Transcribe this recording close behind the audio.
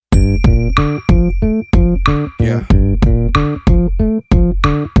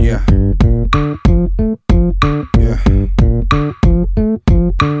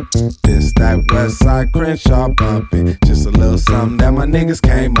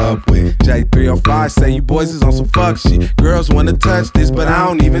up with. J305 say you boys is on some fuck shit. Girls wanna touch this, but I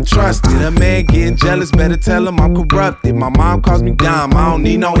don't even trust it. A man getting jealous, better tell him I'm corrupted. My mom calls me Dom, I don't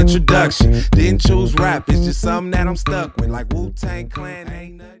need no introduction. Didn't choose rap, it's just something that I'm stuck with. Like Wu-Tang Clan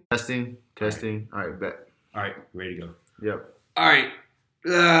ain't nothing. Testing. All right, bet. All right, ready to go. Yep. All right.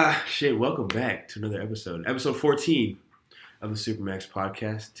 Welcome back to another episode. Episode 14 of the Supermax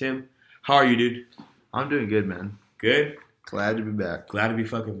podcast. Tim, how are you, dude? I'm doing good, man. Good? Glad to be back. Glad to be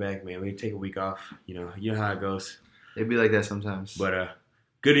fucking back, man. We take a week off. You know how it goes. It'd be like that sometimes. But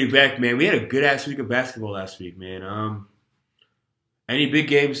good to be back, man. We had a good ass week of basketball last week, man. Any big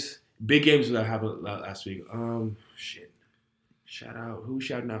games? Big games that happened last week. Shit. Shout out. Who's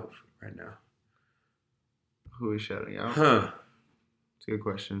shouting out right now? Who is shouting out? It's a good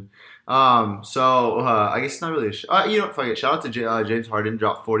question. I guess it's not really fuck it. Shout out to James Harden,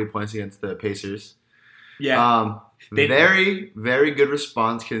 dropped 40 points against the Pacers. Yeah. Very, very good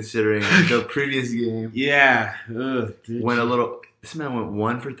response considering the previous game. Yeah. This man went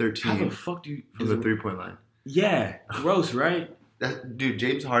 1 for 13. How the fuck do you from the 3-point line? Yeah. Gross, right? Dude,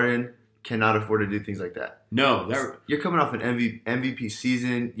 James Harden cannot afford to do things like that. No, you're coming off an MVP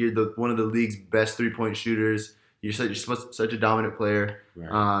season. You're one of the league's best 3-point shooters. You're such a dominant player.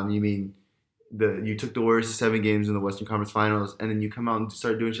 Right. You took the Warriors to 7 games in the Western Conference Finals, and then you come out and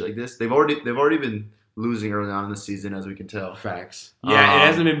start doing shit like this. They've already been losing early on in the season, as we can tell. Facts. Yeah, it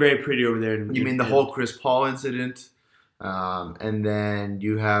hasn't been very pretty over there. You mean the whole Chris Paul incident, and then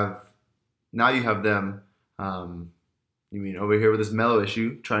you have them. You mean over here with this Melo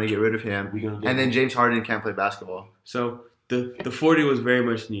issue, trying to get rid of him, and then James Harden can't play basketball. So the 40 was very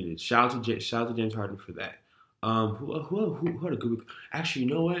much needed. Shout out to James Harden for that. Who had a good week? Actually,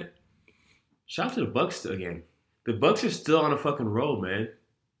 you know what? Shout out to the Bucks again. The Bucks are still on a fucking roll, man.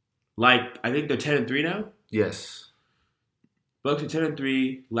 Like, I think they're 10-3 now. Yes. Bucks are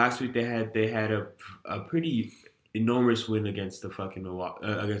 10-3. Last week they had a pretty enormous win against the fucking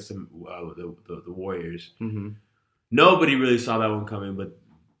against the Warriors. Mm-hmm. Nobody really saw that one coming, but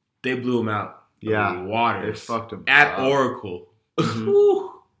they blew them out. Yeah, the water. They fucked them at Oracle.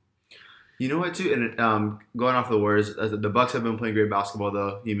 Mm-hmm. You know what, too? And going off the Warriors, the Bucks have been playing great basketball,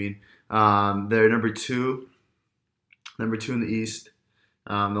 though. They're number two in the East.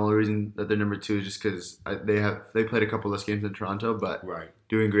 The only reason that they're number 2 is just because they played a couple less games in Toronto, but right.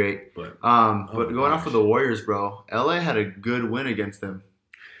 Doing great. But going off of the Warriors, bro, LA had a good win against them.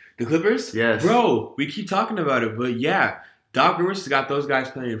 The Clippers? Yes. Bro, we keep talking about it, but yeah, Doc Rivers has got those guys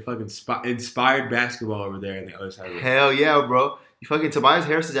playing fucking inspired basketball over there on the other side of the Hell yeah, bro. Tobias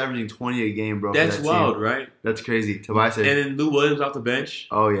Harris is averaging 20 a game, bro. That's wild, right? That's crazy. Tobias Harris. And then Lou Williams off the bench.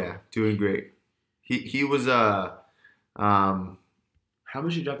 Oh yeah, doing great. He was How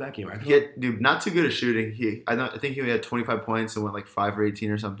much did he drop that game? Not too good at shooting. I think he had 25 points and went like 5 for 18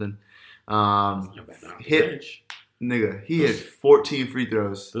 or something. He hit 14 free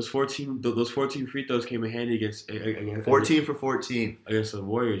throws. Those 14 free throws came in handy against 14 for 14 against the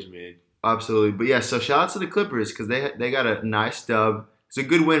Warriors, man. Absolutely. But yeah, so shout out to the Clippers because they got a nice dub. It's a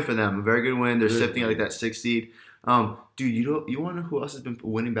good win for them. A very good win. They're sifting at like that 6th seed. Dude, you want to know who else has been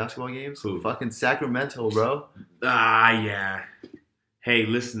winning basketball games? Who? Fucking Sacramento, bro. Yeah. Hey,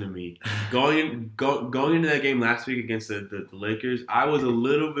 listen to me. Going into that game last week against the Lakers, I was a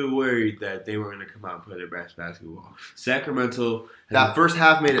little bit worried that they were going to come out and play their best basketball. Sacramento. That first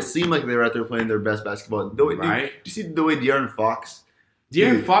half made it seem like they were out there playing their best basketball. Right? Do you see the way De'Aaron Fox?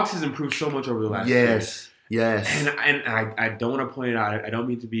 De'Aaron Fox has improved so much over the last year. Yes. And I don't want to point it out. I don't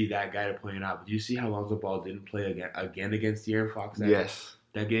mean to be that guy to point it out, but do you see how Lonzo Ball didn't play again against De'Aaron Fox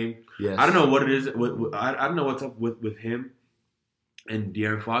that game? Yes. I don't know what it is. I don't know what's up with him and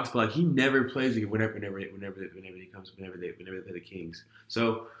De'Aaron Fox, but like he never plays again whenever they play the Kings.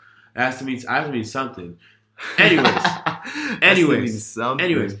 So it has to mean something. Anyways,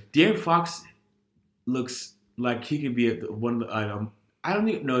 De'Aaron Fox looks like he could be one of the. I don't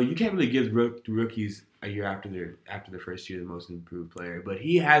think you can't really give rookies a year after their first year the most improved player, but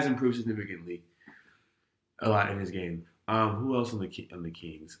he has improved significantly a lot in his game. Who else on the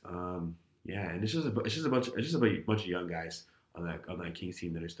Kings? Yeah, and it's just a bunch of young guys on that Kings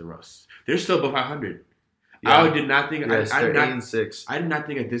team that are still Russ. They're still above 500. Yeah. I did not think. Yes, they're 8-6. I did not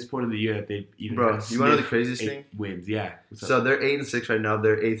think at this point of the year that they'd even. Bro, you want to know the craziest thing? Wins, yeah. So they're 8-6 right now.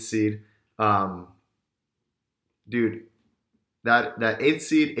 They're 8th seed. Dude, that 8th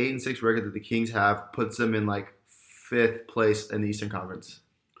seed, 8-6 record that the Kings have puts them in like 5th place in the Eastern Conference.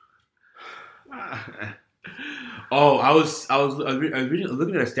 I was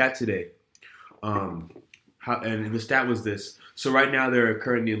looking at a stat today. And the stat was this. So right now there are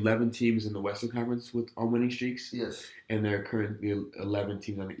currently 11 teams in the Western Conference on winning streaks, Yes. and there are currently 11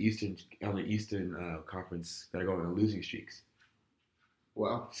 teams on the Eastern Conference that are going on losing streaks.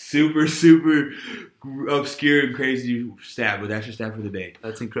 Wow. Super, super obscure and crazy stat, but that's your stat for the day.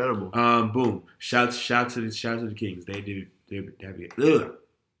 That's incredible. Boom. Shout to the Kings. They have it. Ugh.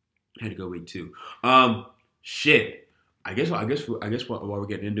 I had to go week 2. Shit. I guess while we're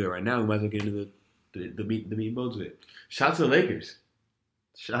getting into it right now, we might as well get into the meat and bones of it. Shout out to the Lakers.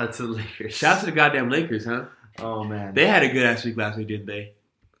 Shout out to the Lakers. Shout out to the goddamn Lakers, huh? Oh man, They had a good ass week last week, didn't they?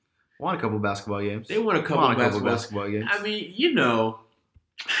 won a couple basketball games. They won a couple basketball games. I mean,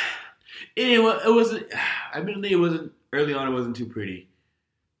 it wasn't. Admittedly, it wasn't early on. It wasn't too pretty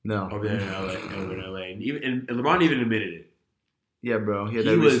No. over there in LA, and and LeBron even admitted it. Yeah, bro. He had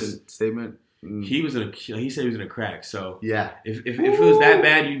He that was- recent statement. He said he was in a crack. So Yeah. if it was that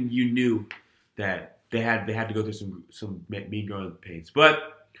bad, you knew that they had to go through some mean growing pains.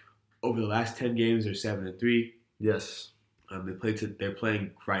 But over the last 10 games, they're 7-3. Yes. They're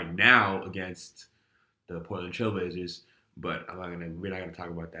playing right now against the Portland Trailblazers, but we're not gonna talk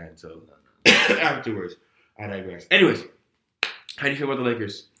about that until afterwards. I digress. Anyways, how do you feel about the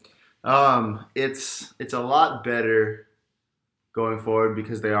Lakers? It's a lot better going forward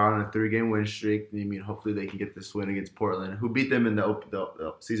because they are on a 3-game win streak. I mean, hopefully they can get this win against Portland, who beat them in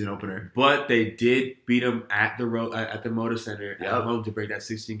the season opener. But they did beat them at the Moda Center Yep. at home to break that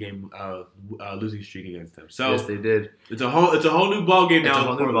 16-game losing streak against them. So Yes, they did. it's a whole new ball game It's now. a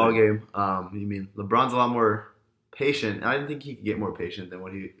whole new ball game. You mean LeBron's a lot more patient. I didn't think he could get more patient than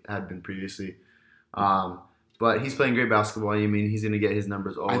what he had been previously. But he's playing great basketball. You mean he's going to get his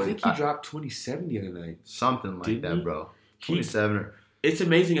numbers I always. think he dropped 27 the other night. Something like Didn't that, he? bro. 27 or It's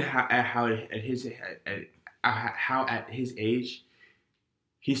amazing how at his age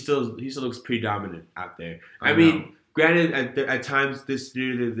he still looks pretty dominant out there. I mean, granted, at times this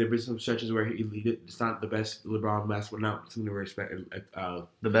year there've been some stretches where it's not the best LeBron basketball, not something to respect.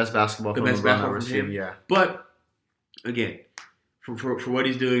 the best basketball from best LeBron basketball I've from seen. him. Yeah. But again, for what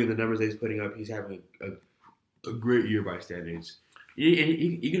he's doing and the numbers that he's putting up, he's having a great year by standards.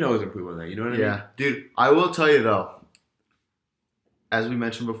 You can always improve on that. You know what I mean? Yeah, dude. I will tell you though, as we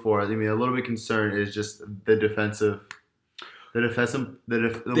mentioned before, I mean a little bit concerned is just the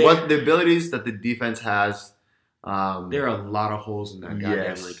abilities that the defense has. There are a lot of holes in that goddamn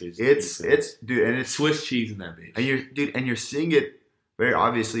yes, Lakers. it's dude, and it's Swiss cheese in that bitch. and you're seeing it very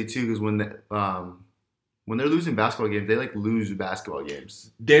obviously too, because when they're losing basketball games, they lose basketball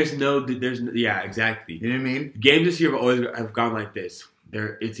games. Yeah, exactly. You know what I mean? Games this year have gone like this.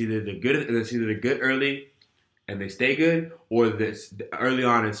 It's either the good early, and they stay good, or this early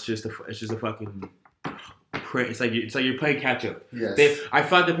on it's just a fucking. It's like you're playing catch up. Yes. I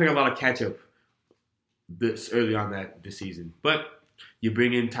thought they're playing a lot of catch up this early on this season, but you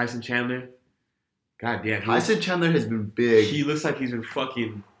bring in Tyson Chandler. God damn, Tyson Chandler has been big. He looks like he's been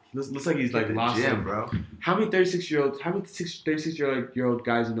fucking. Looks like he's in the lost gym, it. bro. How many 36-year-old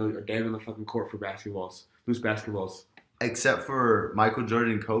guys are down on the fucking court for basketballs, loose basketballs? Except for Michael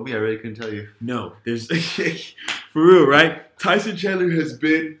Jordan and Kobe, I really couldn't tell you. No, there's for real, right? Tyson Chandler has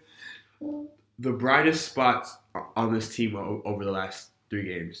been the brightest spot on this team over the last 3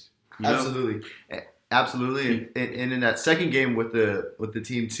 games. You know? Absolutely. And in that second game with the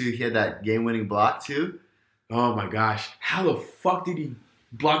team too, he had that game-winning block too. Oh my gosh, how the fuck did he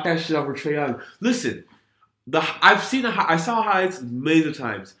block that shit over Trae Young? Listen, I saw highlights millions of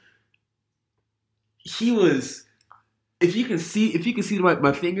times. He was, if you can see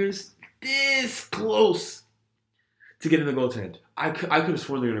my fingers this close to getting the goaltend. I could have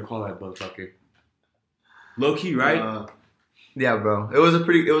sworn they were gonna call that motherfucker. Low key, right? Yeah, bro. It was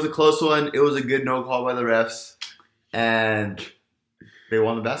a close one. It was a good no call by the refs, and they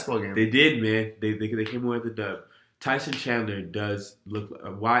won the basketball game. They did, man. They came away with the dub. Tyson Chandler does look.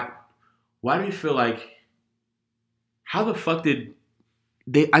 Why do you feel like? How the fuck did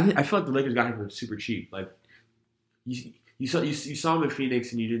they? I feel like the Lakers got him for super cheap. Like you saw him in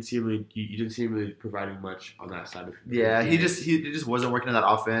Phoenix, and you didn't see him really providing much on that side of. Yeah, he just wasn't working on that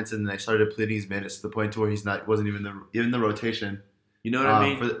offense, and they started depleting his minutes to the point to where wasn't even in the rotation. You know what I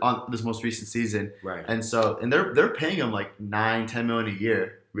mean? On this most recent season, Right. And they're paying him like $9-10 million a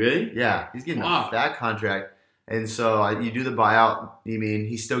year. Really? Yeah, he's getting a fat contract, and so you do the buyout. You mean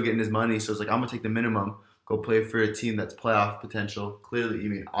he's still getting his money, so it's like I'm gonna take the minimum, go play for a team that's playoff potential. Clearly, you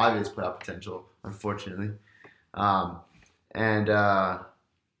mean obvious playoff potential. Unfortunately, and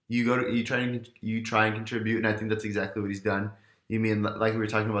you try and contribute, and I think that's exactly what he's done. You mean like we were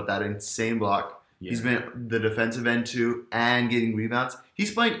talking about that insane block. Yeah. He's been the defensive end too, and getting rebounds.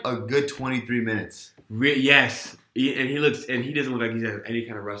 He's playing a good 23 minutes. Yes. And he doesn't look like he's has any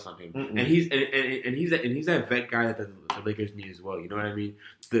kind of rust on him. Mm-mm. And he's that vet guy that the Lakers need as well. You know what I mean?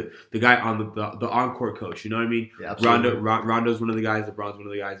 The guy on the on-court coach. You know what I mean? Yeah, absolutely. Rondo's one of the guys. LeBron's one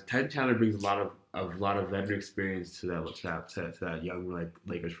of the guys. Ted Chandler brings a lot of veteran experience to that young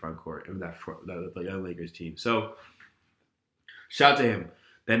Lakers front court and the young Lakers team. So shout out to him.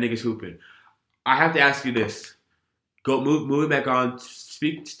 That nigga's hooping. I have to ask you this. Moving back on.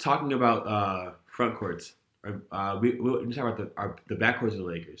 Talking about front courts. We're talking about the backcourts of the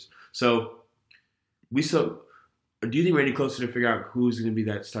Lakers. So, do you think we're any closer to figure out who's going to be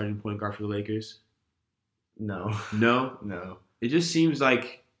that starting point guard for the Lakers? No. No? It just seems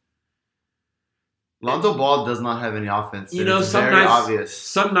like Lonzo Ball does not have any offense. You know, it's very obvious.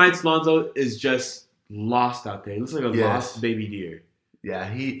 Some nights Lonzo is just lost out there. He looks like a lost baby deer.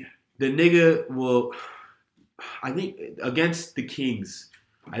 Yeah, the nigga will. I think against the Kings.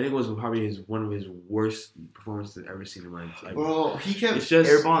 I think it was probably one of his worst performances I've ever seen in my life. Bro, he kept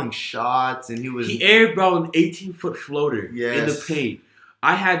airballing shots, and he airballed an 18-foot floater in the paint.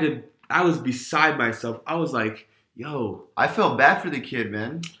 I was beside myself. I was like, yo. I felt bad for the kid,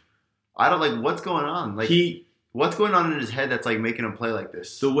 man. I don't what's going on? What's going on in his head that's making him play like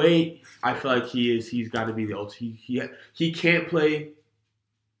this? The way I feel like he is, he's got to be the ultimate. He can't play.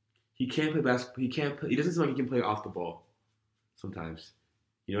 He can't play basketball. He can't play. He doesn't seem like he can play off the ball. Sometimes.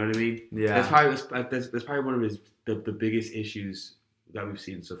 You know what I mean? Yeah. That's probably one of the biggest issues that we've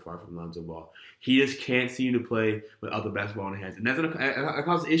seen so far from Lonzo Ball. He just can't seem to play without the basketball in his hands, and that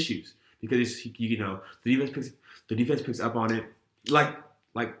causes issues because the defense picks up on it like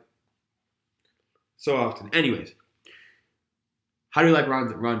so often. Anyways, how do you like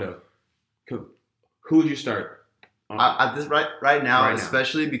Rondo? Who would you start? At this right now,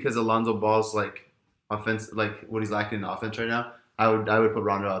 especially because Alonzo Ball's offense, what he's lacking in offense right now. I would put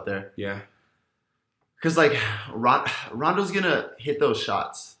Rondo out there. Yeah. Because, Rondo's going to hit those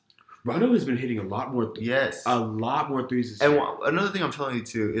shots. Rondo has been hitting a lot more Yes. A lot more threes this year. And another thing I'm telling you,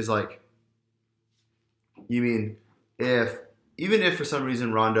 too, is, even if for some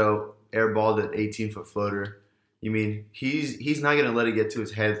reason Rondo airballed an 18-foot floater, he's not going to let it get to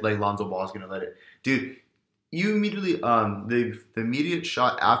his head like Lonzo Ball's going to let it. Dude, you immediately, the immediate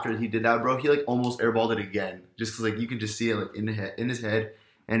shot after he did that, bro, he almost airballed it again, just because you could just see it in his head.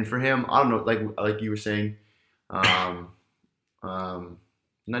 And for him, I don't know, like you were saying, not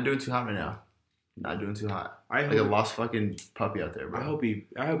doing too hot right now. Not doing too hot. A lost fucking puppy out there, bro. I hope he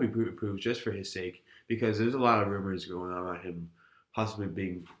improves just for his sake, because there's a lot of rumors going on about him possibly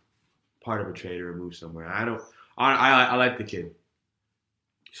being part of a trade or a move somewhere. I like the kid.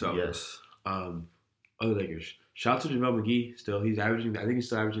 So yes. Other Lakers. Shout out to JaVale McGee. Still, he's still averaging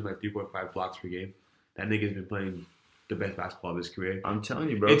 3.5 blocks per game. That nigga's been playing the best basketball of his career. I'm telling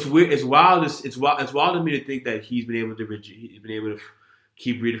you, bro. It's weird. It's wild. It's wild to me to think that he's been able to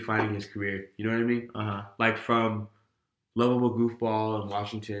keep redefining his career. You know what I mean? From lovable goofball in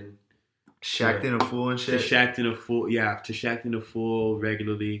Washington, Shaq'd in a fool and shit. To Shaq'd in a fool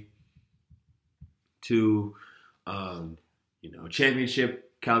regularly. To championship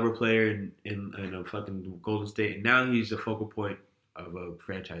caliber player in a fucking Golden State, and now he's the focal point of a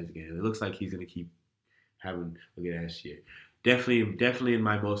franchise again. It looks like he's gonna keep having a good ass year. Definitely in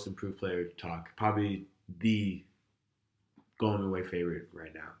my most improved player talk. Probably the going away favorite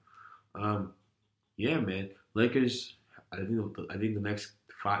right now. Yeah, man. Lakers. I think the next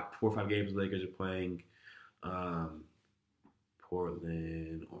 4 or 5 games the Lakers are playing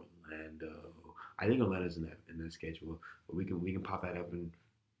Portland, Orlando. I think Atlanta's in that schedule, but we can pop that up and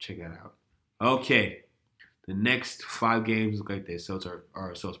check that out. Okay, the next 5 games look like this. So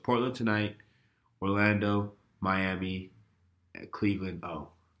it's Portland tonight, Orlando, Miami, Cleveland. Oh,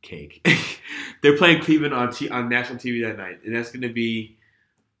 cake! They're playing Cleveland on national TV that night, and that's gonna be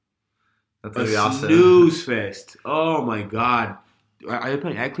awesome. Snooze fest. Oh my god! Are they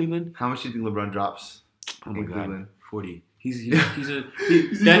playing at Cleveland? How much do you think LeBron drops? Oh my god, Cleveland? 40. He's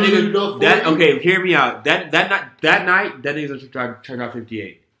that nigga. That okay. Hear me out. That night, that nigga's gonna try to drop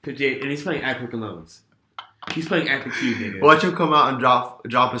 58, and he's playing at Quicken Loans. He's playing at the Q, nigga. Watch him come out and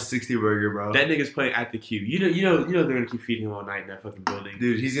drop a 60 burger, bro. That nigga's playing at the Q. You know they're gonna keep feeding him all night in that fucking building.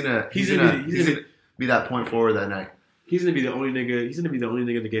 Dude, he's gonna be that point forward that night. He's gonna be the only nigga. He's gonna be the only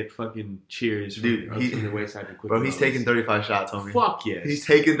nigga to get fucking cheers from the wayside. Bro, he's taking 35 shots, homie. Fuck yes. He's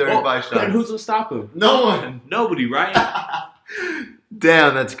taking 35 shots. And who's gonna stop him? No one. Nobody, right?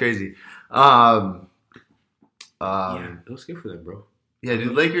 Damn, that's crazy. Yeah, it was good for them, bro. Yeah,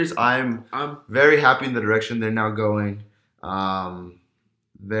 dude, Lakers, I'm very happy in the direction they're now going.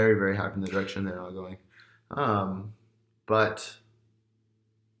 Very, very happy in the direction they're now going. But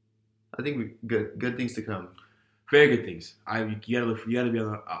I think good things to come. Very good things. You gotta be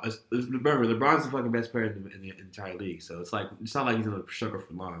on. Remember, LeBron's the fucking best player in the entire league, so it's not like he's gonna struggle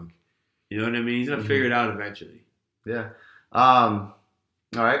for long. You know what I mean? He's gonna figure it out eventually. Yeah. All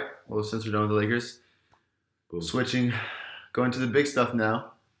right. Well, since we're done with the Lakers, Boom. Going to the big stuff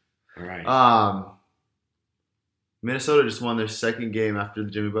now. All right. Minnesota just won their second game after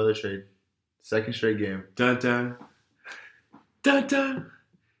the Jimmy Butler trade. Second straight game. Dun dun. Dun dun.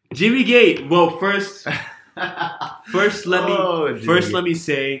 Jimmy Gate. Well, first let me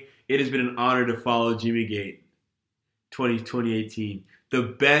say it has been an honor to follow Jimmy Gate 2018. The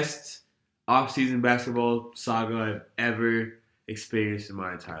best offseason basketball saga I've ever experienced in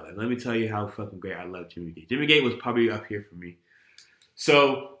my entire life. Let me tell you how fucking great I love Jimmy Gate. Jimmy Gate was probably up here for me.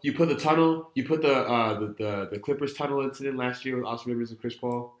 So you put the Clippers tunnel incident last year with Austin Rivers and Chris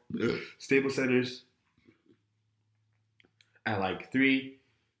Paul, Staples Centers at like 3.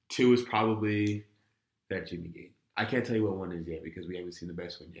 2 is probably that Jimmy Gate. I can't tell you what one is yet because we haven't seen the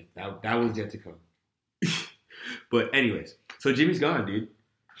best one yet. That one's yet to come. But anyways, so Jimmy's gone, dude.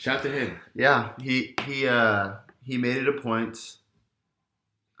 Shout out to him. Yeah, he made it a point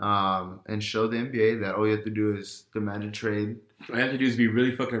and showed the NBA that all you have to do is demand a trade. All you have to do is be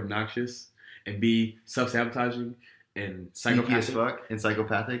really fucking obnoxious and be self-sabotaging and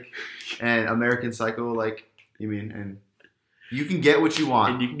psychopathic and American Psycho, and you can get what you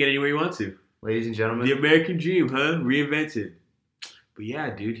want. And you can get anywhere you want to. Ladies and gentlemen. The American dream, huh? Reinvented. But yeah,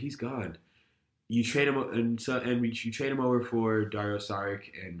 dude, he's gone. You trade him you trade him over for Dario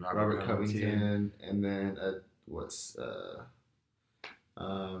Saric and Robert Covington. And then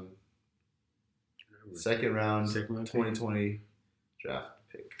second round 2020 draft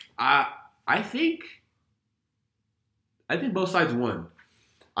pick. I think both sides won.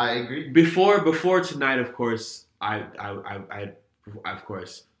 I agree. Before tonight, of course, I of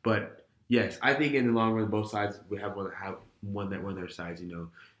course, but yes, I think in the long run, both sides would have one that won their sides. You know,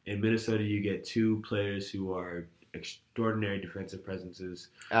 in Minnesota, you get 2 players who are extraordinary defensive presences.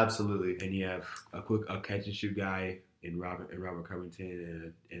 Absolutely, and you have a catch and shoot guy in Robert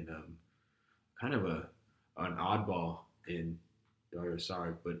Covington and kind of an oddball in Dario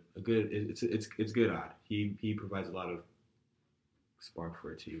Saric, but it's good odd. He provides a lot of spark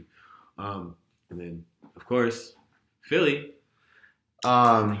for a team. And then, of course, Philly.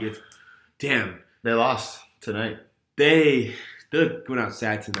 Damn. They lost tonight. They went out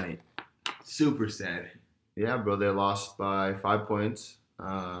sad tonight. Super sad. Yeah, bro. They lost by 5 points.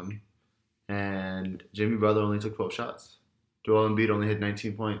 And Jimmy Butler only took 12 shots. Joel Embiid only hit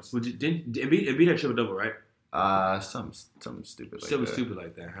 19 points. Well, Embiid had triple-double, right? Something stupid like Something that. stupid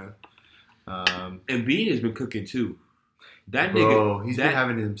like that, huh? Embiid has been cooking, too. That bro, nigga, he's been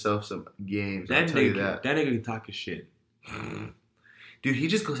having himself some games. I'll tell you that. That nigga can talk his shit. Dude, he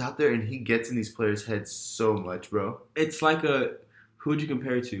just goes out there and he gets in these players' heads so much, bro. It's like who'd you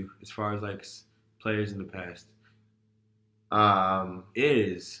compare it to as far as like players in the past? It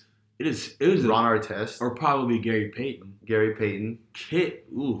is Ron Artest or probably Gary Payton. Kit.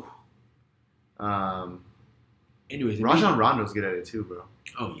 Ooh. Anyways, Rajon Rondo's good at it too, bro.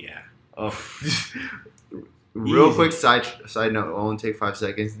 Oh yeah. Oh. Real quick side note, it'll only take 5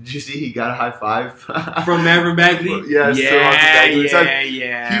 seconds. Did you see he got a high five from Marvin Bagley? Yeah.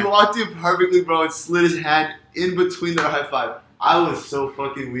 Yeah. He walked in perfectly, bro, and slid his hand in between their high five. I was so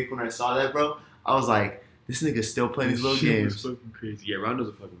fucking weak when I saw that, bro. I was like, this nigga's still playing these little games. Was fucking crazy. Yeah, Rondo's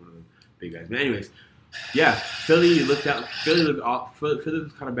a fucking one of the big guys. But anyways, yeah, Philly looked out. Philly looked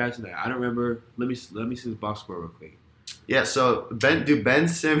kind of bad tonight. I don't remember. Let me see the box score real quick. Yeah, so Ben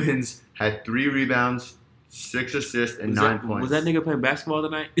Simmons had 3 rebounds, 6 assists, and 9 points. Was that nigga playing basketball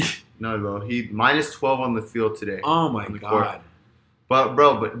tonight? No, bro. He minus 12 on the field today. Oh my god.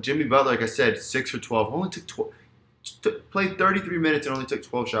 But Jimmy Butler, like I said, 6 for 12. Only took played 33 minutes and only took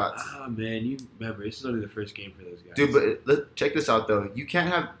 12 shots. Ah, man, you remember this is only the first game for those guys. Dude, but check this out though. You can't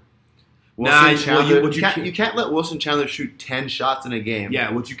have Wilson Chandler. You can't let Wilson Chandler shoot 10 shots in a game.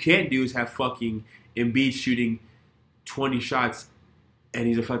 Yeah, what you can't do is have fucking Embiid shooting 20 shots and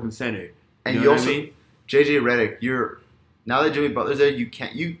he's a fucking center. And you you know also, what I mean? JJ Redick, now that Jimmy Butler's there,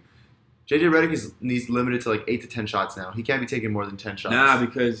 JJ Redick needs limited to like 8 to 10 shots now. He can't be taking more than 10 shots. Nah,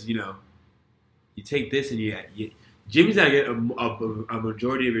 because you take this and Jimmy's gotta get a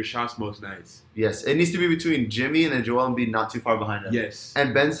majority of your shots most nights. Yes, it needs to be between Jimmy and then Joel Embiid, not too far behind him. Yes.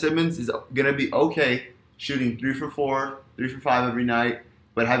 And Ben Simmons is gonna be okay shooting 3 for 4, 3 for 5 every night,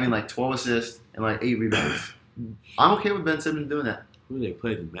 but having like 12 assists and like 8 rebounds. I'm okay with Ben Simmons doing that. Who they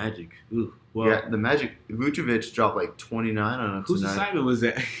play? The Magic. Ooh. Well, yeah, the Magic. Vucevic dropped like 29 on him. Whose assignment was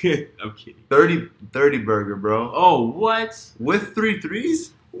that? I'm kidding. 30 burger, bro. Oh, what? With 3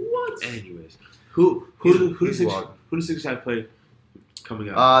 threes? What? Anyways, who He's wild. do Sixers have play coming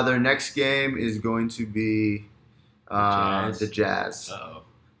up? Their next game is going to be the Jazz. Uh-oh.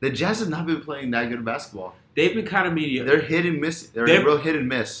 The Jazz have not been playing that good of basketball. They've been kind of mediocre. They're hit and miss. They're real hit and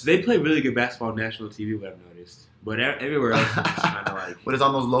miss. They play really good basketball on national TV, what I've noticed. But everywhere else, it's just kind of like... When it's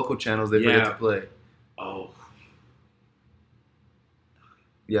on those local channels, they forget to play. Oh.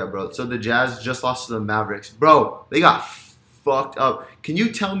 Yeah, bro. So the Jazz just lost to the Mavericks. Bro, they got fucked up. Can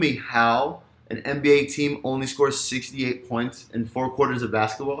you tell me how an NBA team only scores 68 points in 4 quarters of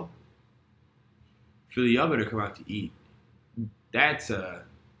basketball? Philly, y'all better come out to eat. That's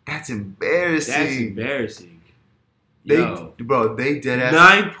embarrassing. That's embarrassing. They did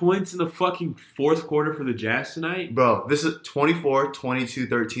 9 points in the fucking fourth quarter for the Jazz tonight? Bro, this is 24, 22,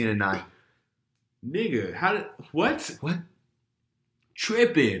 13, and 9. Nigga, what? What?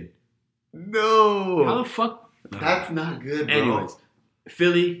 Tripping. No. How the fuck? That's not good, bro. Anyways,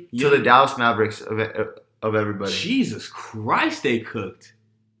 Philly. To the Dallas Mavericks of everybody. Jesus Christ, they cooked.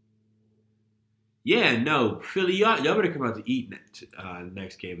 Yeah, no. Philly, y'all better come out to eat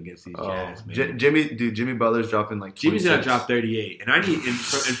next game against these Jazz, man. Jimmy Butler's dropping like 26. Jimmy's gonna drop 38. And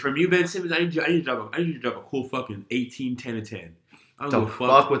from you, Ben Simmons, I need you to drop a cool fucking 18, 10, and 10. I don't give a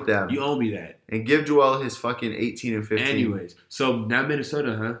fuck with them. You owe me that. And give Joel his fucking 18 and 15. Anyways, so now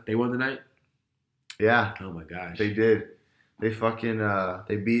Minnesota, huh? They won tonight? Yeah. Oh my gosh. They did. They fucking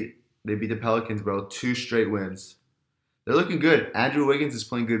they beat the Pelicans, bro. 2 straight wins. They're looking good. Andrew Wiggins is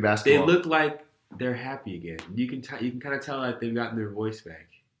playing good basketball. They look like they're happy again. You can kind of tell that they've gotten their voice back.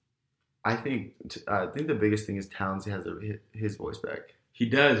 I think the biggest thing is Towns has his voice back. He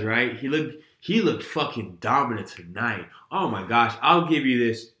does, right? He looked fucking dominant tonight. Oh my gosh. I'll give you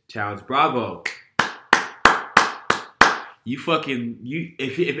this, Towns. Bravo. If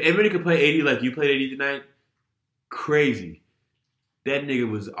everybody could play 80 like you played 80 tonight, crazy. That nigga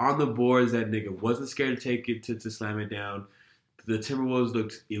was on the boards. That nigga wasn't scared to take it to slam it down. The Timberwolves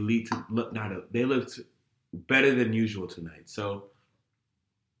looked elite. They looked better than usual tonight. So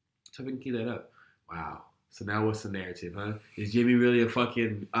we can keep that up. Wow. So now what's the narrative, huh? Is Jimmy really a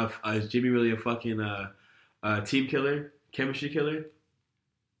fucking team killer, chemistry killer?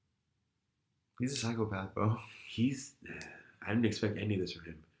 He's a psychopath, bro. I didn't expect any of this from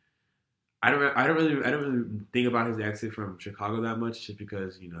him. I don't really think about his exit from Chicago that much, just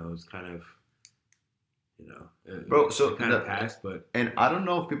because it's kind of bro. So kind of passed, but and I don't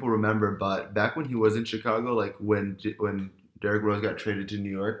know if people remember, but back when he was in Chicago, like when Derrick Rose got traded to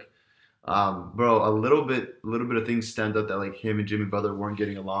New York. Bro, a little bit of things stand up that like him and Jimmy Butler weren't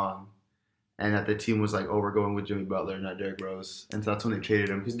getting along, and that the team was like, oh, we're going with Jimmy Butler, not Derrick Rose, and so that's when they traded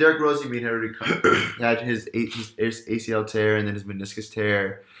him because Derrick Rose, had his ACL tear and then his meniscus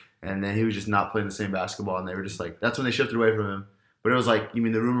tear, and then he was just not playing the same basketball, and they were just like, that's when they shifted away from him. But it was like, the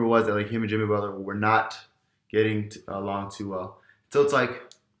rumor was that like him and Jimmy Butler were not getting along too well. So it's like,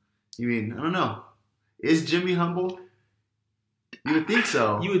 I don't know, is Jimmy humble? You would think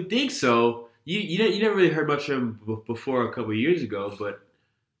so. You would think so. You never really heard much of him before a couple of years ago, but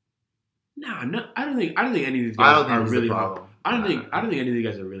no, I don't think any of these guys are really humble. I don't think any of these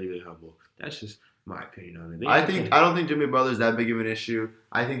guys are really, really humble. That's just my opinion on it. I don't think Jimmy Butler's that big of an issue.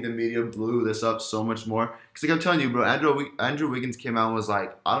 I think the media blew this up so much more. Because like I'm telling you, bro, Andrew Wiggins came out and was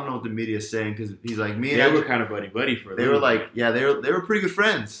like, I don't know what the media is saying because he's like me. They were kind of buddy for. They were like, yeah, they were pretty good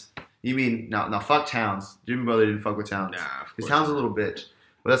friends. You mean now fuck Towns. Jimmy Butler didn't fuck with Towns. Nah, because Towns is a little bitch.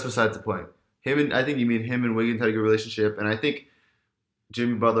 But that's besides the point. I think him and Wiggins had a good relationship, and I think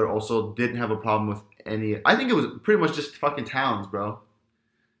Jimmy Butler also didn't have a problem with any. I think it was pretty much just fucking Towns, bro.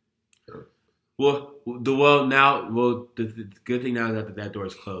 The good thing now is that door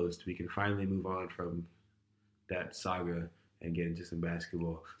is closed. We can finally move on from that saga and get into some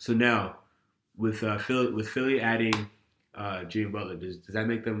basketball. So now, with Philly adding Jimmy Butler, does that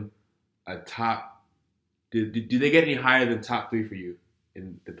make them a top? Do they get any higher than top 3 for you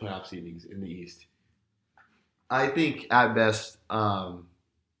in the playoff seedings in the East? I think at best,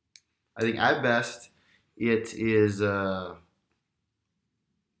 it is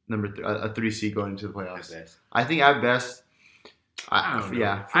number 3, a 3 seed going into the playoffs. At best. I think at best. I don't know.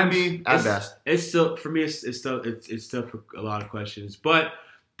 Yeah, for me, at best. It's still for me. It's still for a lot of questions, but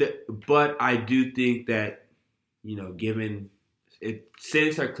I do think that given it, say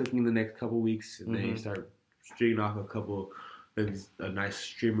they start clicking the next couple weeks and they start stringing off a nice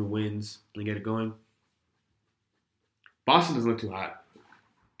stream of wins and get it going. Boston doesn't look too hot.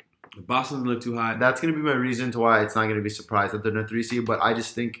 That's going to be my reason to why it's not going to be surprised that they're in a 3 seed, but I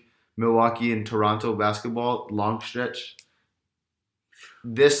just think Milwaukee and Toronto basketball, long stretch,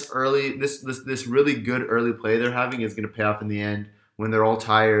 this really good early play they're having is going to pay off in the end when they're all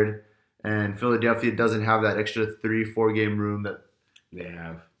tired, and Philadelphia doesn't have that extra 3-4 game room that They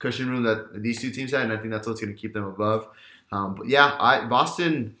have. cushion room that these two teams had, and I think that's what's going to keep them above. But yeah,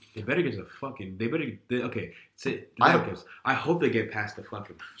 Boston. They better get okay. I- I hope they get past the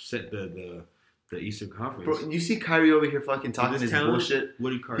fucking the Eastern Conference. Bro, you see Kyrie over here fucking talking This his talent, bullshit.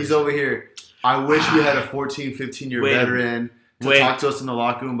 Woody Carson. He's over here. I wish we had a 14, 15-year Wait. veteran to talk to us in the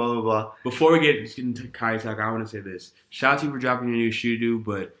locker room, blah, blah, blah. Before we get into Kai talk, I want to say this. Shout out to you for dropping your new shoe, dude,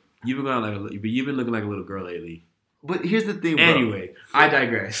 but you've been looking like a little girl lately. But here's the thing, bro. Anyway, I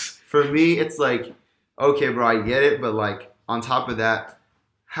digress. For me, it's like, okay, bro, I get it, but like, on top of that,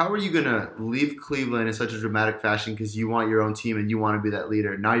 how are you going to leave Cleveland in such a dramatic fashion because you want your own team and you want to be that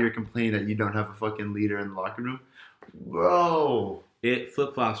leader? Now you're complaining that you don't have a fucking leader in the locker room? Bro. It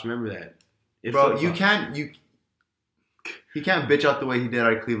flip-flops, remember that. Bro, he can't bitch out the way he did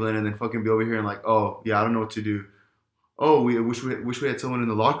out of Cleveland and then fucking be over here and like, oh, yeah, I don't know what to do. Oh, we wish we had someone in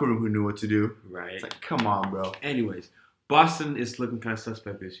the locker room who knew what to do. Right. It's like, come on, bro. Anyways, Boston is looking kind of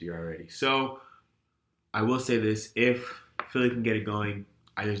suspect this year already. So, I will say this. If Philly can get it going,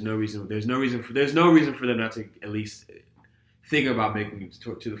 there's no reason for them not to at least think about making it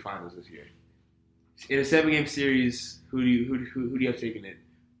to the finals this year. In a 7-game series, who do you have taking it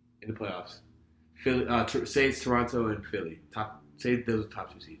in the playoffs? Philly, say it's Toronto and Philly. Say those are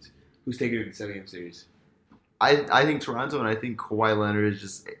top 2 seeds. Who's taking it in the 7-game series? I think Toronto, and I think Kawhi Leonard is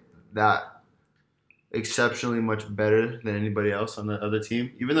just that exceptionally much better than anybody else on the other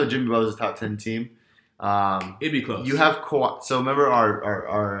team. Even though Jimmy Butler's a top 10 team, it'd be close. You have Kawhi. So remember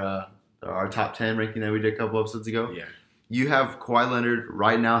our top 10 ranking that we did a couple episodes ago. Yeah. You have Kawhi Leonard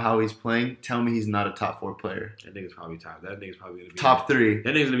right now. How he's playing? Tell me he's not a top 4 player. I think it's probably top. That nigga's probably gonna be top 3.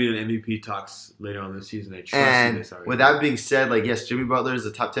 That nigga's gonna be in the MVP talks later on this season. I trust And this already. with that being said, like yes, Jimmy Butler is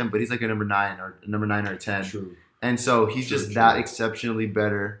a top 10, but he's like a number 9 or a 10. True. And so he's just that exceptionally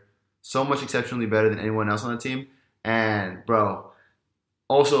better, so much exceptionally better than anyone else on the team. And bro,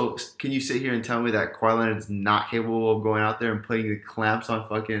 also, can you sit here and tell me that Kawhi Leonard is not capable of going out there and putting the clamps on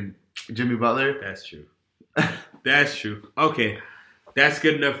fucking Jimmy Butler? That's true. That's true. Okay, that's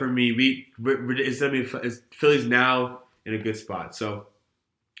good enough for me. Philly's now in a good spot, so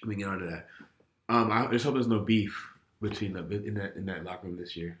let me get on to that. I just hope there's no beef between them in that locker room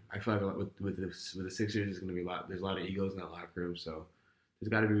this year. I feel like with the Sixers, there's gonna be there's a lot of egos in that locker room, so there's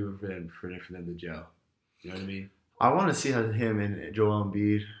got to be room for them to gel. You know what I mean? I want to see how him and Joel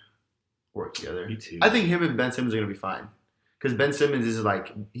Embiid work together. Me too. I think him and Ben Simmons are gonna be fine because Ben Simmons is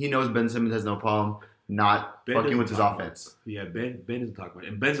like he knows Ben Simmons has no problem not fucking with his offense. Yeah, Ben doesn't talk about it,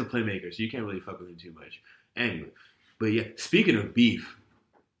 and Ben's a playmaker, so you can't really fuck with him too much. Anyway, but yeah, speaking of beef.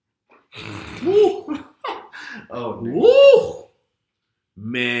 Woo! Oh, dude. Woo!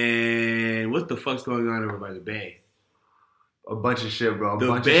 Man, what the fuck's going on over by the Bay? A bunch of shit, bro.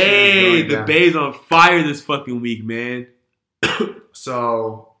 The Bay's on fire this fucking week, man.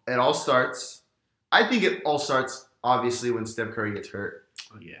 So it all starts. I think it all starts obviously when Steph Curry gets hurt.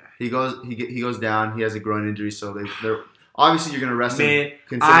 Oh yeah, He goes down. He has a groin injury, so they're obviously you're gonna rest him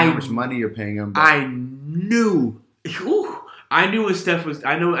considering how much money you're paying him. But I knew when Steph was.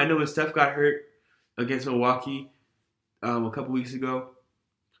 I know when Steph got hurt against Milwaukee a couple weeks ago.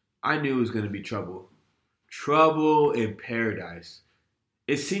 I knew it was gonna be trouble. Trouble in paradise.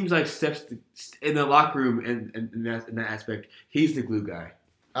 It seems like Steph's in the locker room and in that aspect, he's the glue guy.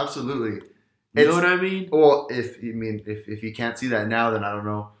 Absolutely. You know what I mean? Well, if you can't see that now, then I don't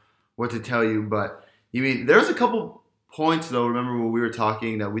know what to tell you. But you mean there's a couple points though. Remember when we were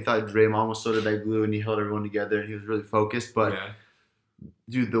talking that we thought Draymond was sort of that glue and he held everyone together and he was really focused. But yeah.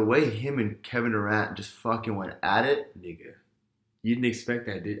 Dude, the way him and Kevin Durant just fucking went at it, Nigga, you didn't expect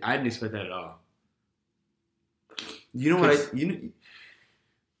that, did? I didn't expect that at all. You know what?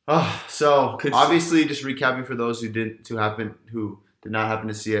 So obviously, just recapping for those who did not happen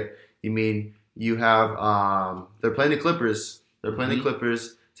to see it. You mean you have they're playing the Clippers. They're playing the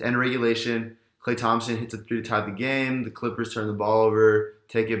Clippers to end regulation. Klay Thompson hits a 3 to tie the game. The Clippers turn the ball over,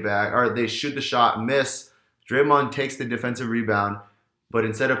 take it back. Or they shoot the shot, miss. Draymond takes the defensive rebound, but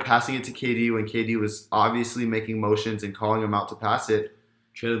instead of passing it to KD when KD was obviously making motions and calling him out to pass it,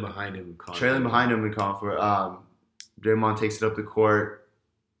 trailing behind him and calling for it. Draymond takes it up the court,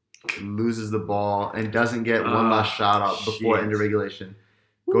 loses the ball, and doesn't get one last shot up before end of regulation.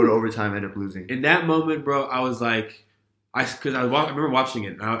 Go to overtime, end up losing. In that moment, bro, I was like, I remember watching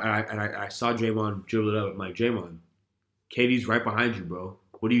it, and I saw Draymond dribble it up. I'm like, Draymond, KD's right behind you, bro.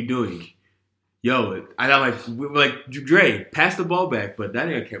 What are you doing? Yo, I thought like Dre, pass the ball back, but that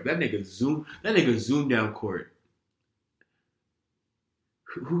nigga zoomed down court.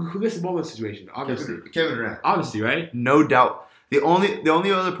 Who gets the ball in this situation? Obviously, Kevin Durant. Obviously, right? No doubt. The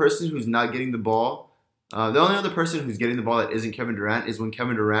only other person who's not getting the ball, the only other person who's getting the ball that isn't Kevin Durant is when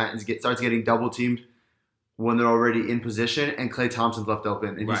Kevin Durant starts getting double teamed when they're already in position and Klay Thompson's left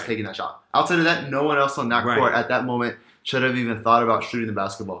open and he's taking that shot. Outside of that, no one else on that court at that moment should have even thought about shooting the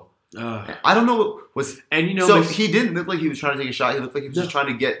basketball. I don't know what was, and so he didn't look like he was trying to take a shot. He looked like he was just trying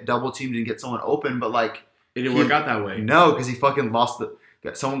to get double teamed and get someone open, but like it didn't work out that way. No, because he fucking lost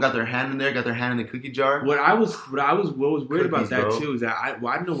someone got their hand in there, got their hand in the cookie jar. What was weird about that too is that I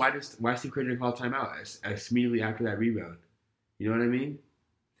don't know why Steve Kerr didn't call timeout as immediately after that rebound. You know what I mean?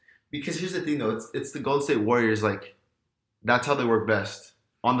 Because here's the thing though, it's the Golden State Warriors. Like that's how they work best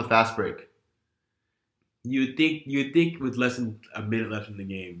on the fast break. You'd think with less than a minute left in the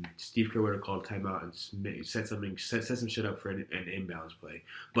game, Steve Kerr would have called timeout and set some shit up for an inbounds play.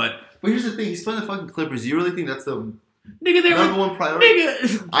 But here's the thing: he's playing the fucking Clippers. You really think that's the number one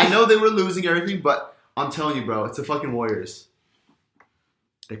priority? I know they were losing everything, but I'm telling you, bro, it's the fucking Warriors.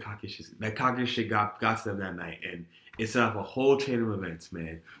 That cocky shit got to them that night, and it set off a whole chain of events,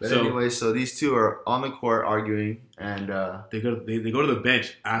 man. But anyway, so these two are on the court arguing, and they go to the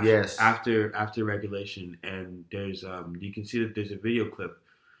bench after regulation, and there's you can see that there's a video clip.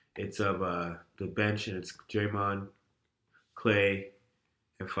 It's of the bench, and it's Draymond, Klay,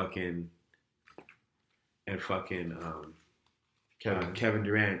 and Kevin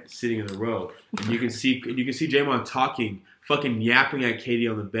Durant sitting in the row, and you can see Draymond talking, fucking yapping at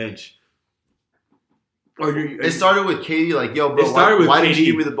KD on the bench. It started with KD like, yo, bro, why didn't you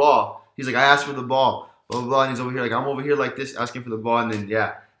give me the ball? He's like, I asked for the ball, blah, blah, blah. And he's over here like, I'm over here like this, asking for the ball. And then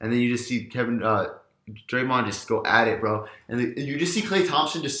you just see Draymond just go at it, bro. And you just see Klay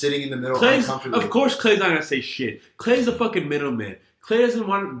Thompson just sitting in the middle uncomfortably. Of course Klay's not going to say shit. Klay's the fucking middleman. Klay's the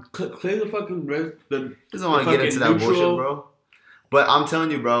fucking... doesn't want to get into that bullshit, bro. But I'm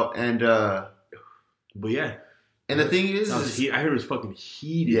telling you, bro, and... But yeah. And the thing is I heard it was fucking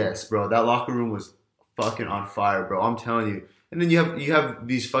heated. Yes, bro. That locker room was fucking on fire, bro. I'm telling you. And then you have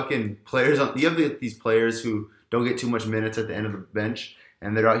these fucking players these players who don't get too much minutes at the end of the bench,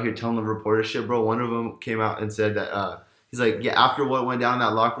 and they're out here telling the reporter shit, bro. One of them came out and said that he's like, yeah, after what went down in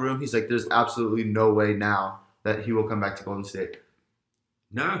that locker room, he's like, there's absolutely no way now that he will come back to Golden State.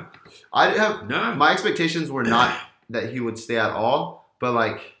 No. My expectations were not that he would stay at all, but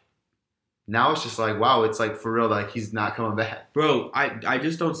like now it's just like, wow, it's like for real, like he's not coming back. Bro, I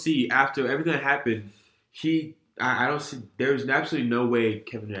just don't see after everything that happened. I don't see. There's absolutely no way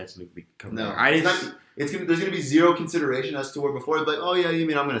Kevin Durant's going to be coming back. There's going to be zero consideration as to where before it's like, oh yeah, you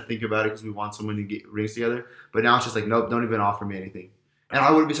mean I'm going to think about it because we want someone to get rings together. But now it's just like, nope, don't even offer me anything. And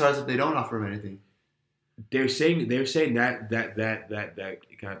I wouldn't be surprised if they don't offer him anything. They're saying that the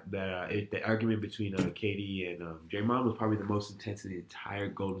argument between KD and Draymond was probably the most intense in the entire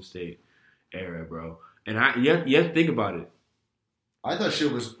Golden State era, bro. And you have to think about it. I thought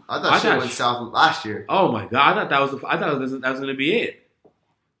shit went south last year. Oh my god! I thought that was gonna be it.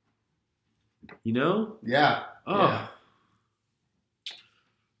 You know? Yeah. Oh. Yeah.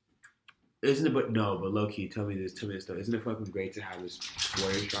 Isn't it? But low key. Tell me this though. Isn't it fucking great to have this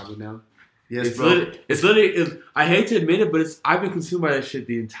Warriors drama now? Yes, bro. It's literally. I hate to admit it, but I've been consumed by that shit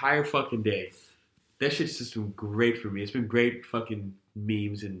the entire fucking day. That shit's just been great for me. It's been great fucking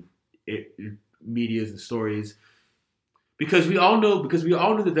memes and medias and stories. Because we all know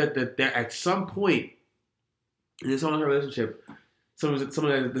that at some point in this whole relationship, something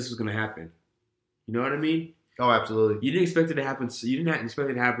like this was going to happen. You know what I mean? Oh, absolutely. You didn't expect it to happen. You didn't expect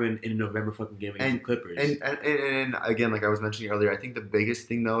it to happen in a November fucking game against the Clippers. And again, like I was mentioning earlier, I think the biggest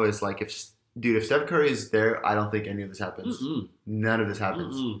thing though is like if Steph Curry is there, I don't think any of this happens. Mm-mm. None of this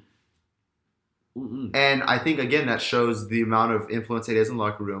happens. Mm-mm. Mm-mm. And I think again that shows the amount of influence he has in the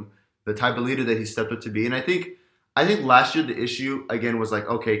locker room, the type of leader that he stepped up to be, and I think last year the issue again was like,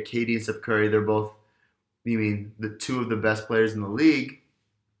 okay, KD and Steph Curry, they're both, the two of the best players in the league.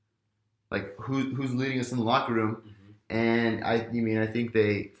 Like who's leading us in the locker room? Mm-hmm. And I think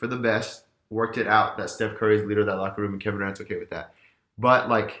they, for the best, worked it out that Steph Curry is the leader of that locker room and Kevin Durant's okay with that. But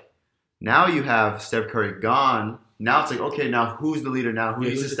like now you have Steph Curry gone. Now it's like, okay, now who's the leader now? Who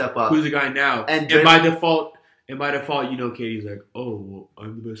needs to step up? Who's the guy now? And by default, KD's like, oh, well,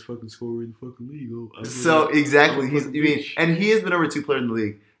 I'm the best fucking scorer in the fucking league. So exactly, and he is the number 2 player in the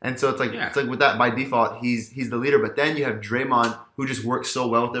league, and so it's like with that by default, he's the leader. But then you have Draymond, who just works so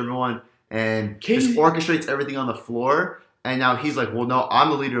well with everyone and just orchestrates everything on the floor. And now he's like, well, no, I'm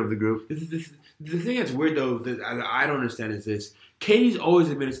the leader of the group. The thing that's weird though, that I don't understand is this. KD's always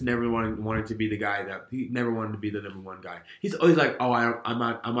admitted to never wanted to be the guy that he never wanted to be the number 1 guy. He's always like, oh, I'm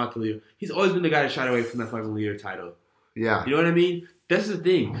not the leader. He's always been the guy that shied away from that fucking leader title. Yeah, you know what I mean? That's the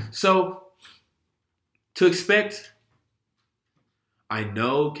thing. So to expect I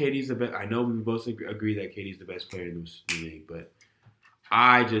know KD's the best. I know we both agree that KD's the best player in the league, but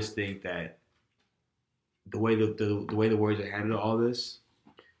I just think that the way the Warriors are handling all this,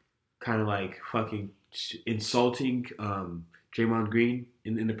 kind of like fucking insulting Draymond Green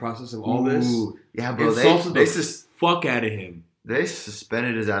in the process of all this. Yeah, bro. Insulted the fuck out of him. They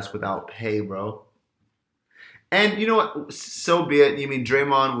suspended his ass without pay, bro. And you know what? So be it. You mean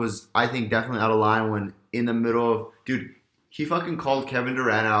Draymond was, I think, definitely out of line when in the middle of... Dude, he fucking called Kevin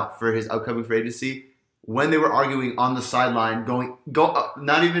Durant out for his upcoming free agency when they were arguing on the sideline,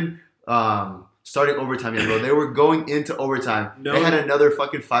 not even starting overtime yet, bro. They were going into overtime. They had another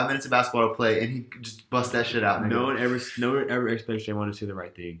fucking 5 minutes of basketball to play, and he just bust that shit out. No one ever expects Draymond to say the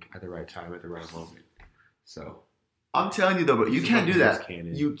right thing at the right time, at the right moment. So... I'm telling you, though, bro, you can't do that.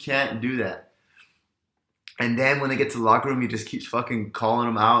 You can't do that. And then when they get to the locker room, he just keeps fucking calling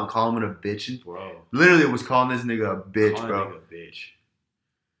him out and calling him a bitch. Bro. Literally was calling this nigga a bitch, bro. A bitch.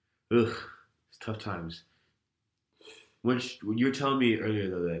 Ugh. It's tough times. Which you were telling me earlier,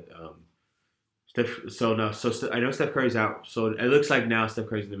 though, that I know Steph Curry's out. So it looks like now Steph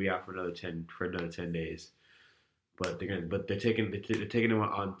Curry's going to be out for another 10 days. But they're taking him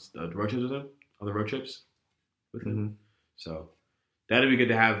on the road trips with him, on the road trips with him. Mm-hmm. So that'd be good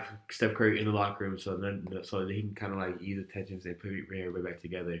to have Steph Curry in the locker room, so that he can kind of like ease the tensions and bring everybody back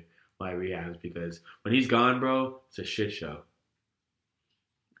together while he rehabs. Because when he's gone, bro, it's a shit show.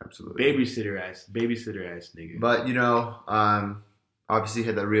 Absolutely, babysitter ass nigga. But obviously he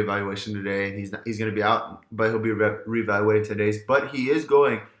had that reevaluation today, and he's gonna be out, but he'll be reevaluated 10 days. But he is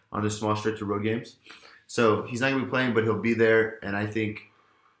going on this small stretch of road games, so he's not gonna be playing, but he'll be there. And I think.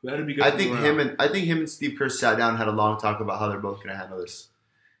 That'd be good. I think him and Steve Kerr sat down and had a long talk about how they're both going to handle this.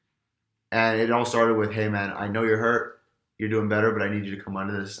 And it all started with, hey, man, I know you're hurt. You're doing better, but I need you to come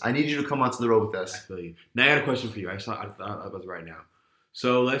onto this. I need you to come onto the road with us. I feel you. Now I got a question for you. I thought about it right now.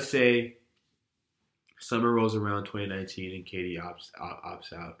 So let's say summer rolls around 2019 and KD opts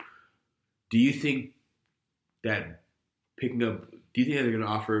out. Do you think that do you think that they're going to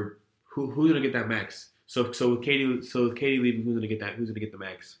offer, who's going to get that max? So with KD leaving, who's gonna get that? Who's gonna get the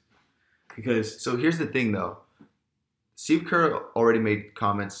max? Because here's the thing, though. Steve Kerr already made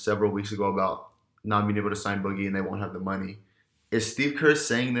comments several weeks ago about not being able to sign Boogie and they won't have the money. Is Steve Kerr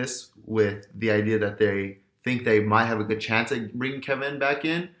saying this with the idea that they think they might have a good chance at bringing Kevin back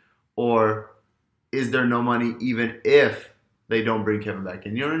in, or is there no money even if they don't bring Kevin back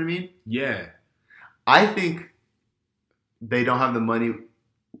in? You know what I mean? Yeah. I think they don't have the money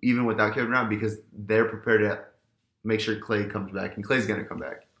even without Kevin Durant because they're prepared to make sure Klay comes back. And Klay's going to come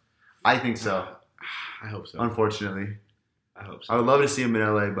back. I think so. I hope so. Unfortunately. I hope so. I would love to see him in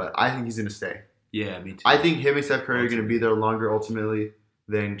LA, but I think he's going to stay. Yeah, me too. I think him and Steph Curry are going to be there longer ultimately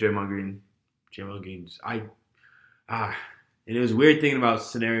than Draymond Green. Draymond Green's... and it was weird thinking about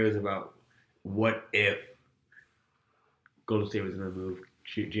scenarios about what if Golden State was going to move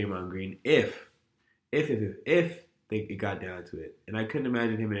Draymond Green. If it got down to it. And I couldn't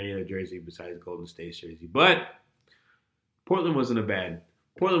imagine him in any other jersey besides Golden State's jersey. But Portland wasn't a bad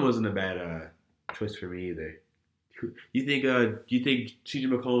choice for me either. You think CJ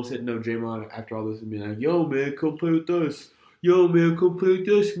McCollum's hitting up Draymond after all this and being like, yo man, come play with us. Yo man, come play with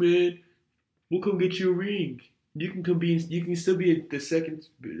us, man. We'll come get you a ring. You can still be the second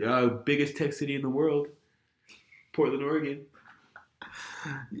biggest tech city in the world. Portland, Oregon.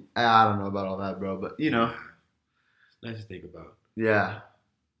 I don't know about all that, bro, but nice to think about. Yeah.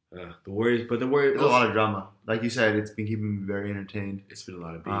 The Warriors. There's a lot of drama. Like you said, it's been keeping me very entertained. It's been a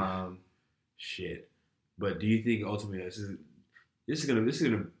lot of beef. Shit. But do you think ultimately this is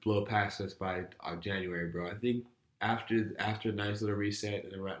gonna blow past us by January, bro? I think after a nice little reset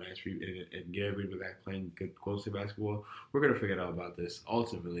and and get everybody back playing good Golden State basketball, we're gonna forget all about this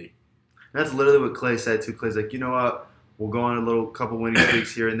ultimately. That's literally what Klay said too. Klay's like, you know what? We'll go on a couple winning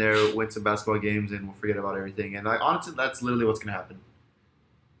streaks here and there, win some basketball games, and we'll forget about everything. And honestly, that's literally what's going to happen.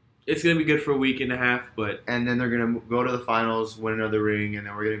 It's going to be good for a week and a half, but... And then they're going to go to the finals, win another ring, and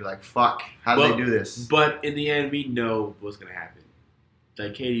then we're going to be like, fuck, how did they do this? But in the end, we know what's going to happen.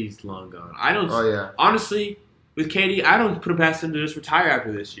 Like, KD's long gone. Honestly, with KD, I don't put it past him to just retire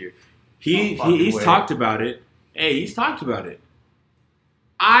after this year. He's talked about it. Hey, he's talked about it.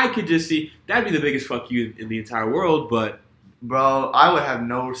 I could just see that'd be the biggest fuck you in the entire world, but bro, I would have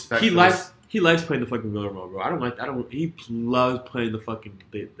no respect. He likes playing the fucking villain role, bro. He loves playing the fucking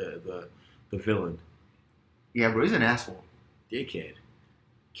the villain. Yeah, bro, he's an asshole. Dickhead.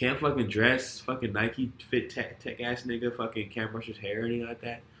 Can't fucking dress, fucking Nike fit tech ass nigga, fucking can't brush his hair or anything like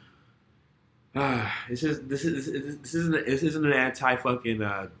that. This isn't an anti fucking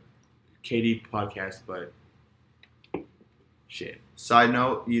KD podcast, but Shit. Side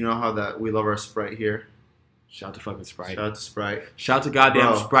note, you know how that we love our Sprite here. Shout out to fucking Sprite. Shout out to Sprite. Shout out to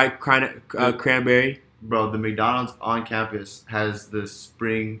goddamn Bro. Sprite cranberry. Bro, the McDonald's on campus has the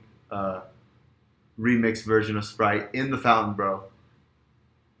spring remix version of Sprite in the fountain, bro.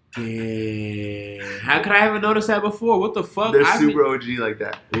 Damn. How could I haven't noticed that before? What the fuck? They're super OG like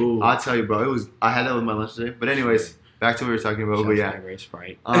that. Ooh. I'll tell you, bro. I had that with my lunch today. But anyways, back to what we were talking about. Shout But out to yeah, cranberry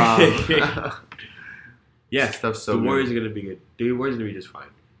Sprite. Yeah, Yes, stuff's so the Warriors good. are gonna be good. The Warriors are gonna be just fine.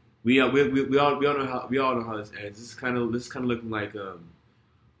 We all know how this ends. This is kind of looking like a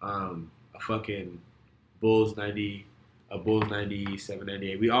fucking Bulls 97,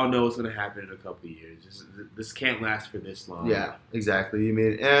 98. We all know what's gonna happen in a couple of years. This can't last for this long. Yeah, exactly. You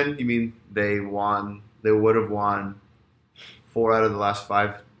mean they won? They would have won 4 out of the last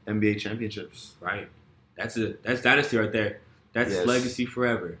 5 NBA championships. Right. That's dynasty right there. That's Yes. legacy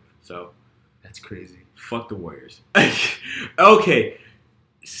forever. So That's crazy. fuck the Warriors. Okay.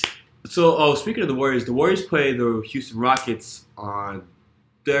 So, speaking of the Warriors play the Houston Rockets on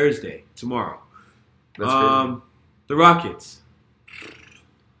Thursday, tomorrow. That's crazy. The Rockets.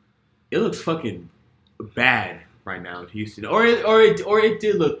 It looks fucking bad right now in Houston, or it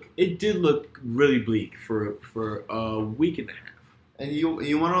did look really bleak for a week and a half. And you want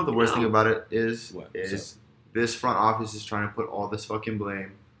to know what the worst thing about it is? What? Is this front office is trying to put all this fucking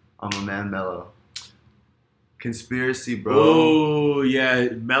blame on my man Melo. Conspiracy, bro. Oh yeah,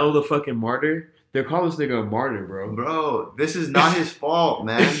 Melo the fucking martyr. They're calling this nigga a martyr, bro. Bro, this is not his fault,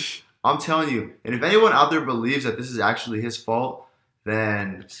 man. I'm telling you. And if anyone out there believes that this is actually his fault,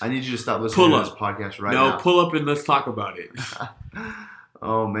 then I need you to stop listening Pull to this up. podcast right now. No, pull up and let's talk about it.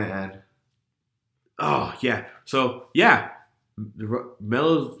 Oh, man. Oh yeah. So yeah,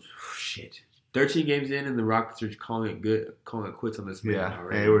 Melo's shit. 13 games in, and the Rockets are calling it quits on this man Yeah.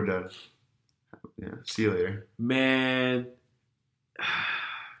 already. Hey, we're done. Yeah. See you later. Man,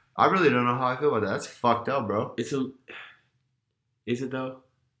 I really don't know how I feel about that. That's fucked up, bro. is it though?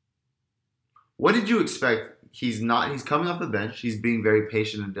 What did you expect? He's coming off the bench. He's being very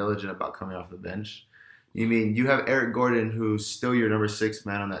patient and diligent about coming off the bench. You mean you have Eric Gordon, who's still your number 6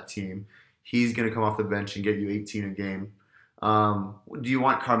 man on that team. He's going to come off the bench and get you 18 a game. Do you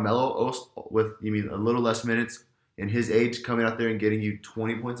want Carmelo with, a little less minutes in his age coming out there and getting you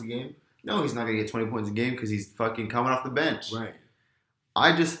 20 points a game? No, he's not going to get 20 points a game because he's fucking coming off the bench. Right.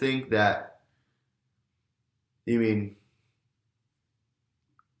 I just think that,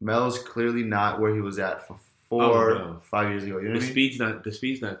 Melo's clearly not where he was at for 5 years ago. You know what I mean? The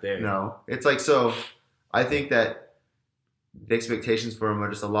speed's not there. No. It's like, so I think that the expectations for him are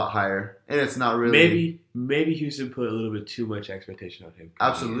just a lot higher. And it's not really. Maybe Houston put a little bit too much expectation on him.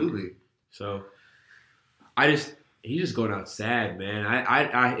 Absolutely. So he's just going out sad, man.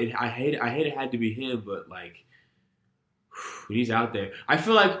 I hate it had to be him, but like when he's out there, I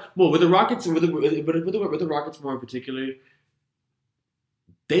feel like with the Rockets, with the Rockets more in particular,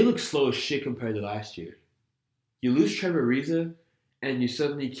 they look slow as shit compared to last year. You lose Trevor Ariza, and you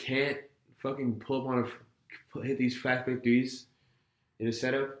suddenly can't fucking pull up hit these fast break threes in a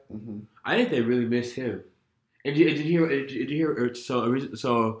setup. Mm-hmm. I think they really miss him. And did you hear?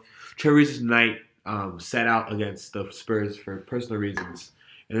 So Trevor Ariza tonight sat out against the Spurs for personal reasons,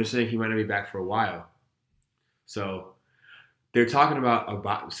 and they're saying he might not be back for a while. So they're talking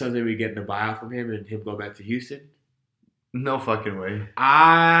about Sunday we getting a buyout from him and him going back to Houston. No fucking way.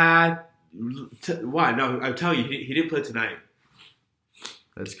 Why? No, I'm telling you, he didn't play tonight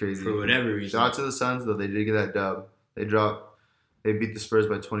That's crazy. for whatever reason. Shout out to the Suns, though. They did get that dub. They beat the Spurs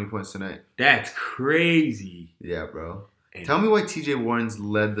by 20 points tonight. That's crazy. Yeah, bro. And Tell me why TJ Warren's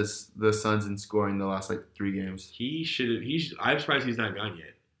led the Suns in scoring the last 3 games. he should. I'm surprised he's not gone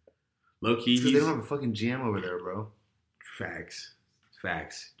yet. Low key, Because they don't have a fucking GM over there, bro. Facts.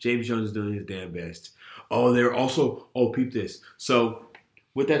 James Jones is doing his damn best. Oh, they're also. Oh, peep this. So,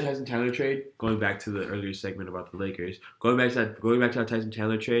 with that Tyson Chandler trade, going back to the earlier segment about the Lakers, going back to that Tyson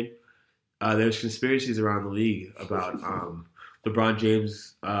Chandler trade, there's conspiracies around the league about LeBron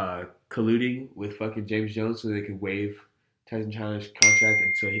James colluding with fucking James Jones so they can waive Tyson Chandler's contract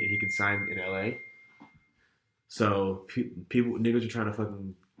and so he can sign in LA. So niggas are trying to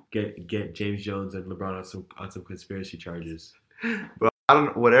fucking get James Jones and LeBron on some conspiracy charges. Bro, I don't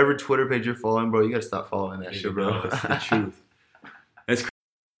know. Whatever Twitter page you're following, bro, you gotta stop following that shit, bro. No, it's the truth. That's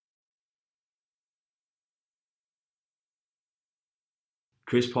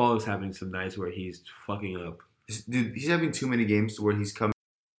Chris Paul is having some nights where he's fucking up. Dude, he's having too many games to where he's coming.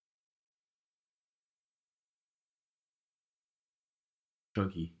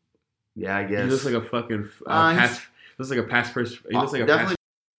 Chunky. Yeah, I guess. He looks like a fucking he's- Looks like a pass first. He looks like a definitely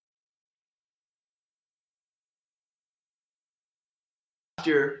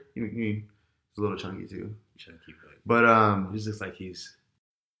year, he's a little chunky too. Chunky, but he just looks like he's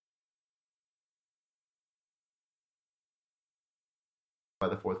by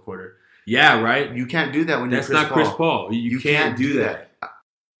the fourth quarter. Yeah, right. You can't do that when That's you're Chris not Paul. Chris Paul. You can't do that.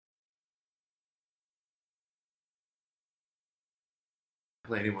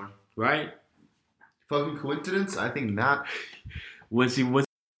 Play anymore, right? Fucking coincidence? I think not. Once the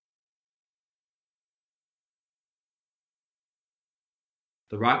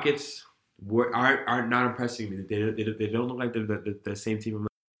Rockets are not impressing me. They don't look like the same team.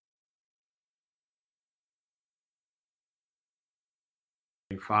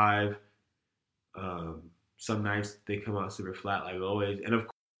 Five. Some nights they come out super flat like always, and of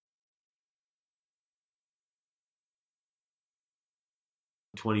course,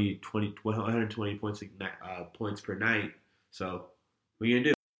 120 points per night. So what are you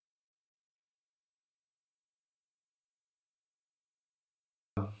gonna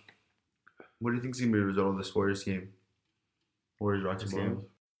do? What do you think is gonna be the result of this Warriors game? Warriors Rockets game.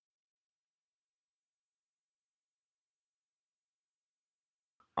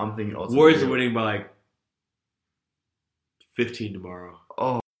 I'm thinking also Warriors are winning by like 15 tomorrow.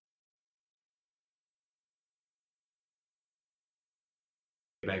 Oh.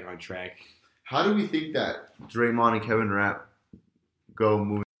 Back on track. How do we think that Draymond and Kevin Durant go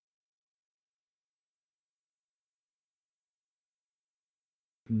moving?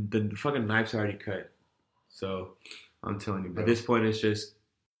 The fucking knife's already cut. So I'm telling you, bro. At this point, it's just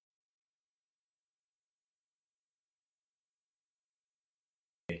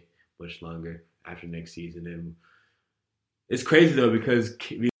much longer after next season. And it's crazy though because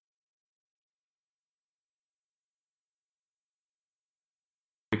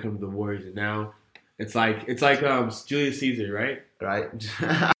come to the Warriors, and now it's like Julius Caesar, right? Right.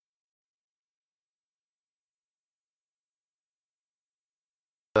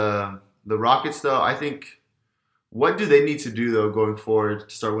 The Rockets, though, I think, what do they need to do though going forward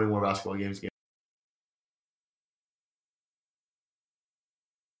to start winning more basketball games again?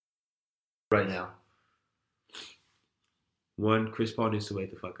 Right now. One, Chris Paul needs to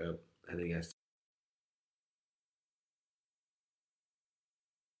wake the fuck up. I think that's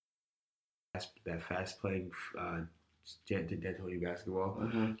that fast playing D'Antoni basketball.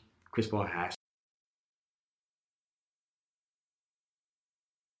 Mm-hmm. Chris Paul has.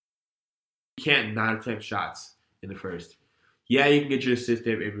 You can't not attempt shots in the first. Yeah, you can get your assist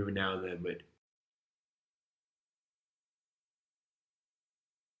every now and then, but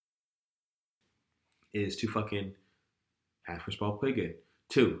is to fucking have Chris Paul play good.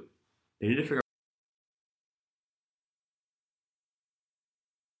 2, they need to figure out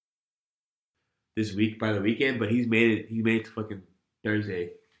this week by the weekend, but he made it to fucking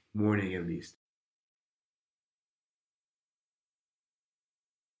Thursday morning at least.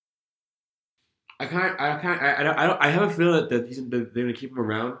 I have a feeling that they're gonna keep him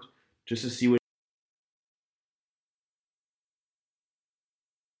around just to see what.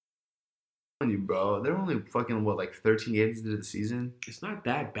 You, bro, they're only fucking what, like 13 games into the season. It's not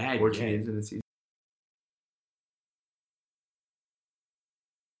that bad. 14 games into the season.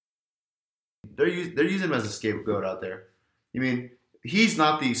 They're using him as a scapegoat out there. You mean he's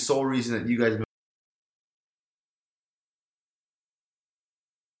not the sole reason that you guys.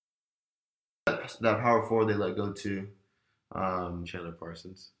 That power forward they let go to Chandler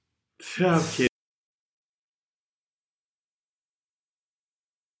Parsons. I'm kidding.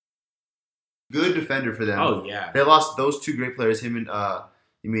 Good defender for them. Oh yeah. They lost those two great players, him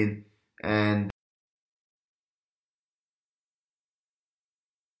and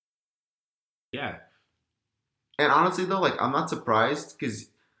yeah. And honestly though, like I'm not surprised because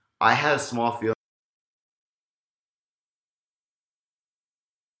I had a small feeling.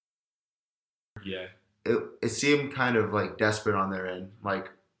 Yeah. It seemed kind of like desperate on their end.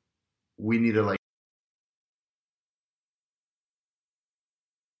 Like we need to like.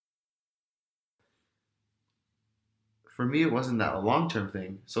 For me, it wasn't that a long-term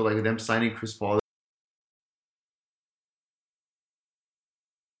thing. So like them signing Chris Paul.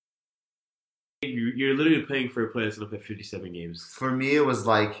 You're literally playing for a player that's going to play 57 games. For me, it was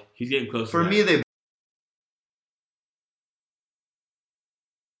like he's getting close. For me, they.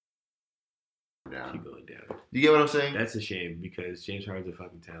 Down. Keep going down. You get what I'm saying? That's a shame because James Harden's a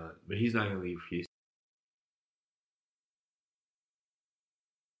fucking talent, but he's not going to leave Houston.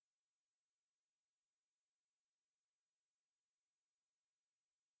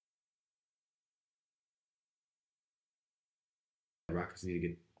 The Rockets need to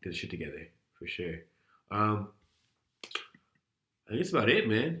get this shit together for sure. I think that's about it,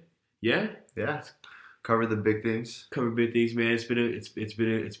 man. Yeah. Yeah. Cover the big things. Cover big things, man. It's been an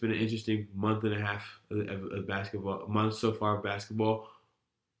interesting month and a half of basketball. A month so far of basketball.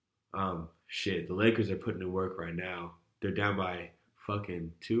 The Lakers are putting in work right now. They're down by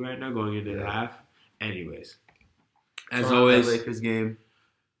fucking 2 right now, going into the half. Anyways, as always, Lakers game.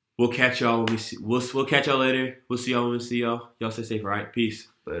 We'll catch y'all when we see. We'll catch y'all later. We'll see y'all when we see y'all. Y'all stay safe, all right? Peace.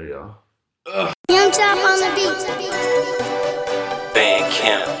 Later, y'all. Young Chop on the beat.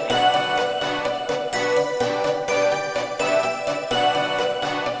 Bandcamp.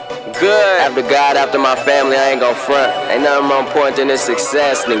 Good. After God, after my family, I ain't gon' front. Ain't nothing more important than this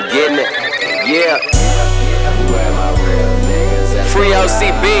success than getting it. Yeah. Free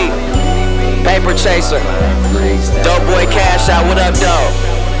OCB. Paper Chaser. Dope Boy Cash Out. What up, dog?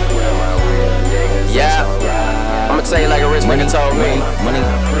 Yeah. I'ma tell you like a rich nigga told me.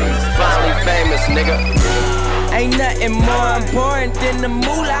 Finally famous, nigga. Ain't nothing more important than the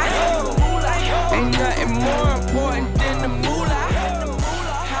moolah. Ain't nothing more important